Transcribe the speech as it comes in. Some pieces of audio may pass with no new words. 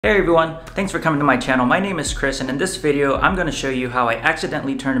Hey everyone, thanks for coming to my channel. My name is Chris, and in this video I'm going to show you how I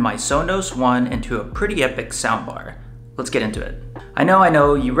accidentally turned my Sonos One into a pretty epic soundbar. Let's get into it. I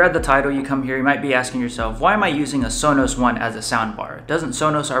know, you read the title, you come here, you might be asking yourself, why am I using a Sonos One as a soundbar? Doesn't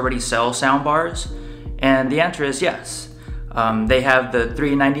Sonos already sell soundbars? And the answer is yes. They have the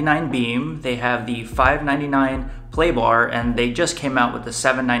 $399 Beam, they have the $599 Playbar, and they just came out with the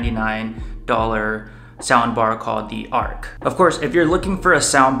 $799 soundbar called the Arc. Of course, if you're looking for a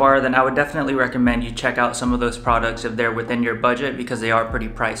soundbar, then I would definitely recommend you check out some of those products if they're within your budget, because they are pretty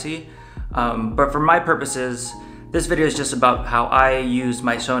pricey. But for my purposes, this video is just about how I use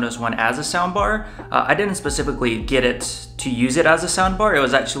my Sonos One as a soundbar. I didn't specifically get it to use it as a soundbar. It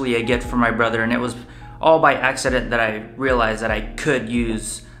was actually a gift from my brother, and it was all by accident that I realized that I could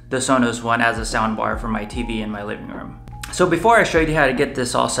use the Sonos One as a soundbar for my TV in my living room. So before I show you how to get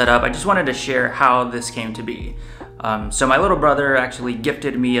this all set up, I just wanted to share how this came to be. So my little brother actually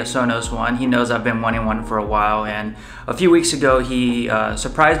gifted me a Sonos One. He knows I've been wanting one for a while, and a few weeks ago he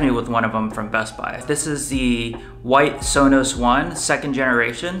surprised me with one of them from Best Buy. This is the white Sonos One, second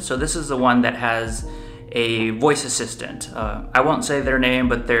generation. So this is the one that has a voice assistant. I won't say their name,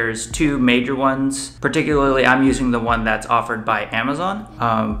 but there's two major ones. Particularly, I'm using the one that's offered by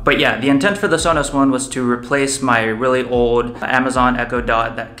Amazon. But yeah, the intent for the Sonos One was to replace my really old Amazon Echo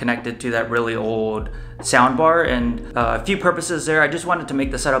Dot that connected to that really old soundbar, and a few purposes there. I just wanted to make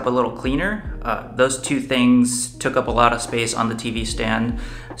the setup a little cleaner. Those two things took up a lot of space on the TV stand.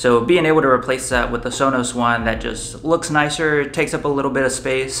 So being able to replace that with the Sonos One that just looks nicer, takes up a little bit of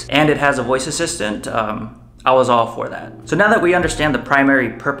space, and it has a voice assistant, I was all for that. So now that we understand the primary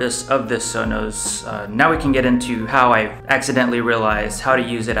purpose of this Sonos, now we can get into how I accidentally realized how to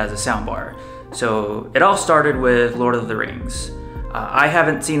use it as a soundbar. So it all started with Lord of the Rings. I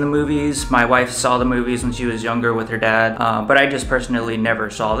haven't seen the movies. My wife saw the movies when she was younger with her dad, but I just personally never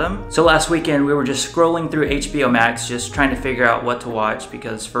saw them. So last weekend we were just scrolling through HBO Max, just trying to figure out what to watch,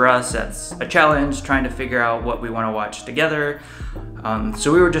 because for us that's a challenge, trying to figure out what we want to watch together.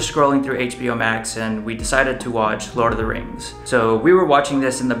 So we were just scrolling through HBO Max and we decided to watch Lord of the Rings. So we were watching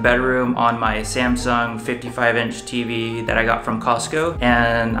this in the bedroom on my Samsung 55-inch TV that I got from Costco.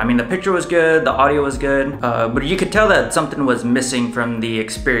 And I mean, the picture was good, the audio was good, but you could tell that something was missing from the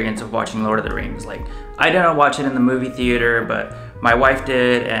experience of watching Lord of the Rings. Like, I didn't watch it in the movie theater, but my wife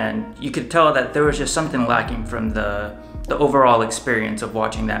did, and you could tell that there was just something lacking from the overall experience of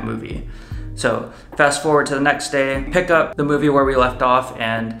watching that movie. So fast forward to the next day, pick up the movie where we left off,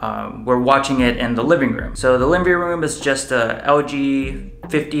 and we're watching it in the living room. So the living room is just a LG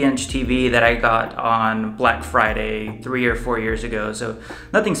 50-inch TV that I got on Black Friday 3 or 4 years ago. So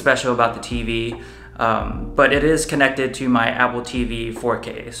nothing special about the TV, but it is connected to my Apple TV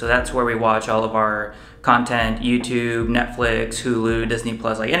 4K. So that's where we watch all of our content: YouTube, Netflix, Hulu, Disney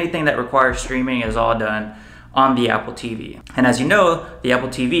Plus, like anything that requires streaming is all done on the Apple TV. And as you know, the Apple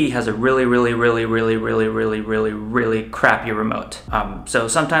TV has a really crappy remote. So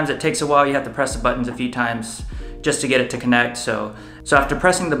sometimes it takes a while. You have to press the buttons a few times just to get it to connect. So after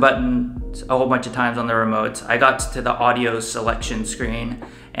pressing the button a whole bunch of times on the remote, I got to the audio selection screen,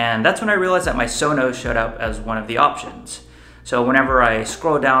 and that's when I realized that my Sonos showed up as one of the options. So whenever I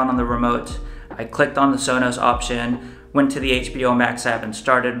scroll down on the remote, I clicked on the Sonos option, went to the HBO Max app and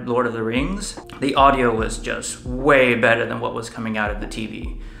started Lord of the Rings. The audio was just way better than what was coming out of the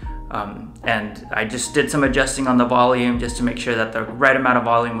TV. And I just did some adjusting on the volume just to make sure that the right amount of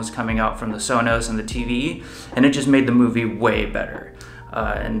volume was coming out from the Sonos and the TV, and it just made the movie way better.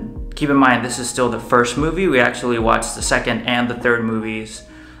 And keep in mind, this is still the first movie. We actually watched the second and the third movies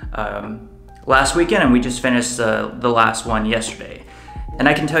last weekend, and we just finished the last one yesterday. And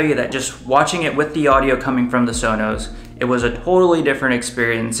I can tell you that just watching it with the audio coming from the Sonos, it was a totally different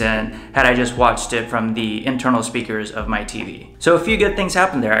experience than had I just watched it from the internal speakers of my TV. So a few good things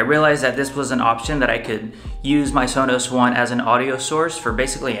happened there. I realized that this was an option that I could use my Sonos One as an audio source for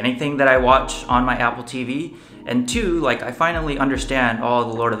basically anything that I watch on my Apple TV. And two, like, I finally understand all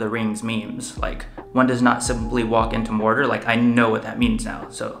the Lord of the Rings memes. Like, one does not simply walk into Mordor. Like, I know what that means now.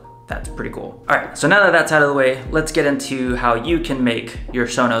 So that's pretty cool. All right, so now that that's out of the way, let's get into how you can make your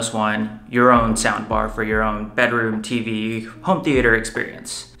Sonos One your own soundbar for your own bedroom, TV, home theater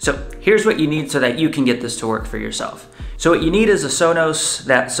experience. So here's what you need so that you can get this to work for yourself. So what you need is a Sonos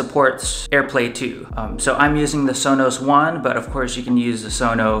that supports AirPlay 2. So I'm using the Sonos One, but of course you can use the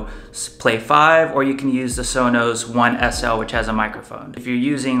Sonos Play 5, or you can use the Sonos One SL, which has a microphone. If you're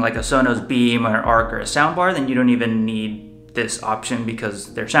using like a Sonos Beam or an Arc or a soundbar, then you don't even need this option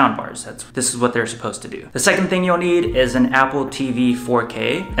because they're soundbars. This is what they're supposed to do. The second thing you'll need is an Apple TV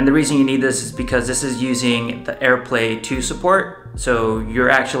 4K. And the reason you need this is because this is using the AirPlay 2 support. So you're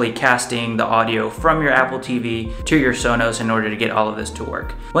actually casting the audio from your Apple TV to your Sonos in order to get all of this to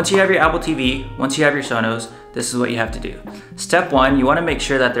work. Once you have your Apple TV, once you have your Sonos, this is what you have to do. Step one, you want to make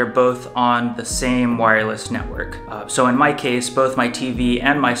sure that they're both on the same wireless network. So in my case, both my TV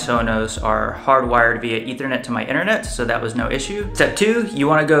and my Sonos are hardwired via Ethernet to my internet, so that was no issue. Step two, you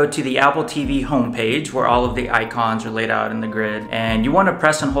want to go to the Apple TV homepage where all of the icons are laid out in the grid, and you want to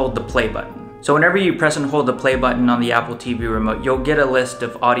press and hold the play button. So whenever you press and hold the play button on the Apple TV remote, you'll get a list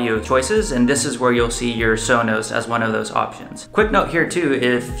of audio choices, and this is where you'll see your Sonos as one of those options. Quick note here too,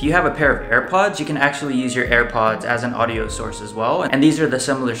 if you have a pair of AirPods, you can actually use your AirPods as an audio source as well, and these are the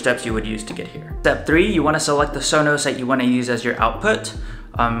similar steps you would use to get here. Step three, you want to select the Sonos that you want to use as your output.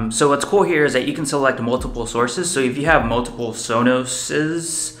 So what's cool here is that you can select multiple sources, so if you have multiple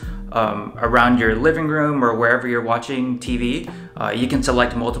Sonoses, around your living room or wherever you're watching TV, you can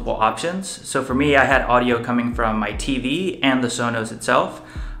select multiple options. So for me, I had audio coming from my TV and the Sonos itself.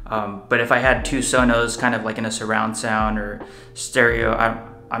 But if I had two Sonos kind of like in a surround sound or stereo,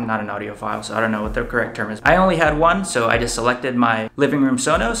 I'm not an audiophile, so I don't know what the correct term is. I only had one, so I just selected my living room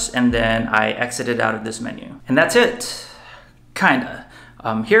Sonos and then I exited out of this menu. And that's it, kinda.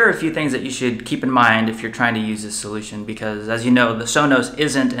 Here are a few things that you should keep in mind if you're trying to use this solution, because as you know, the Sonos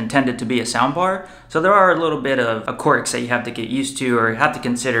isn't intended to be a soundbar, so there are a little bit of quirks that you have to get used to or have to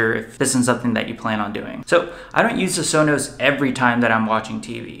consider if this is something that you plan on doing. So I don't use the Sonos every time that I'm watching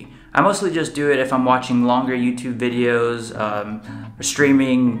TV. I mostly just do it if I'm watching longer YouTube videos, or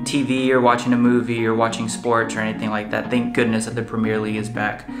streaming TV or watching a movie or watching sports or anything like that. Thank goodness that the Premier League is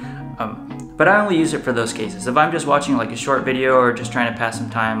back. But I only use it for those cases. If I'm just watching like a short video or just trying to pass some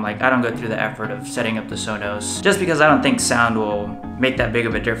time, like I don't go through the effort of setting up the Sonos, just because I don't think sound will make that big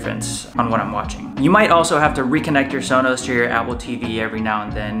of a difference on what I'm watching. You might also have to reconnect your Sonos to your Apple TV every now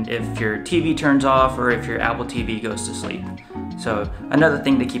and then if your TV turns off or if your Apple TV goes to sleep. So another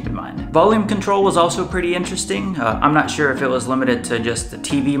thing to keep in mind. Volume control was also pretty interesting. I'm not sure if it was limited to just the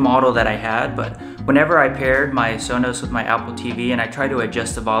TV model that I had, but whenever I paired my Sonos with my Apple TV and I tried to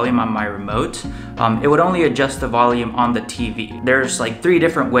adjust the volume on my remote, it would only adjust the volume on the TV. There's like 3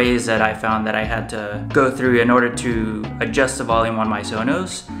 different ways that I found that I had to go through in order to adjust the volume on my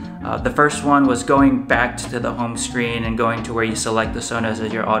Sonos. The first one was going back to the home screen and going to where you select the Sonos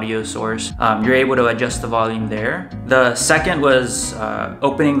as your audio source. You're able to adjust the volume there. The second was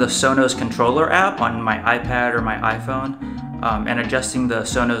opening the Sonos controller app on my iPad or my iPhone and adjusting the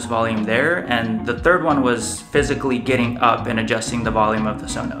Sonos volume there. And the third one was physically getting up and adjusting the volume of the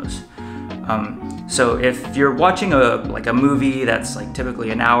Sonos. So if you're watching a movie that's like typically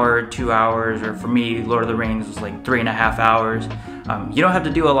an hour, 2 hours, or for me, Lord of the Rings was like 3.5 hours, you don't have to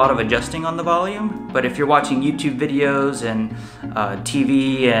do a lot of adjusting on the volume. But if you're watching YouTube videos and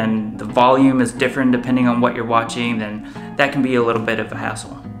TV and the volume is different depending on what you're watching, then that can be a little bit of a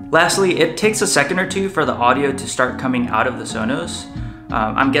hassle. Lastly, it takes a second or two for the audio to start coming out of the Sonos.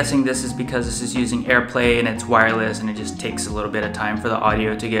 I'm guessing this is because this is using AirPlay and it's wireless and it just takes a little bit of time for the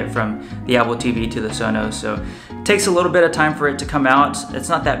audio to get from the Apple TV to the Sonos. So it takes a little bit of time for it to come out. It's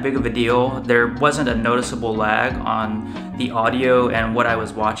not that big of a deal. There wasn't a noticeable lag on the audio and what I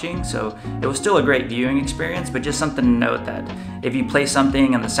was watching, so it was still a great viewing experience, but just something to note that if you play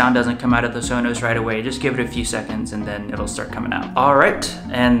something and the sound doesn't come out of the Sonos right away, just give it a few seconds and then it'll start coming out. All right,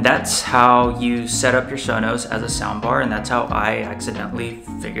 and that's how you set up your Sonos as a soundbar, and that's how I accidentally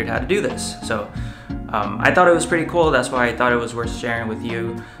figured how to do this. So I thought it was pretty cool. That's why I thought it was worth sharing with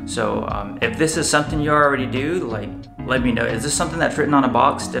you. So if this is something you already do, like, let me know. Is this something that's written on a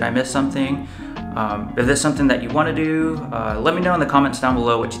box? Did I miss something? If this is something that you want to do, let me know in the comments down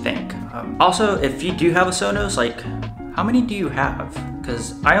below what you think. Also, if you do have a Sonos, like, how many do you have?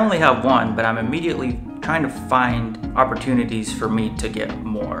 Because I only have one, but I'm immediately trying to find opportunities for me to get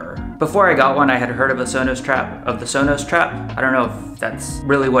more. Before I got one, I had heard of the Sonos trap. I don't know if that's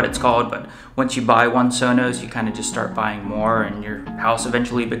really what it's called, but once you buy one Sonos, you kind of just start buying more and your house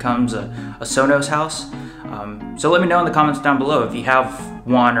eventually becomes a Sonos house. So let me know in the comments down below if you have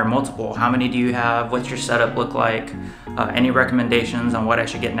one or multiple. How many do you have? What's your setup look like? Any recommendations on what I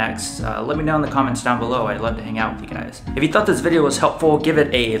should get next? Let me know in the comments down below. I'd love to hang out with you guys. If you thought this video was helpful, give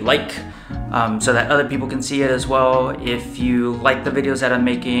it a like so that other people can see it as well. If you like the videos that I'm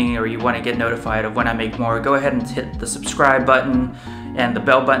making or you want to get notified of when I make more, go ahead and hit the subscribe button and the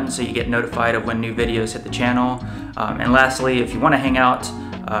bell button so you get notified of when new videos hit the channel. And lastly, if you want to hang out,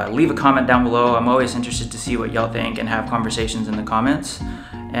 leave a comment down below. I'm always interested to see what y'all think and have conversations in the comments.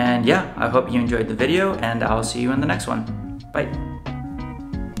 And yeah, I hope you enjoyed the video and I'll see you in the next one. Bye.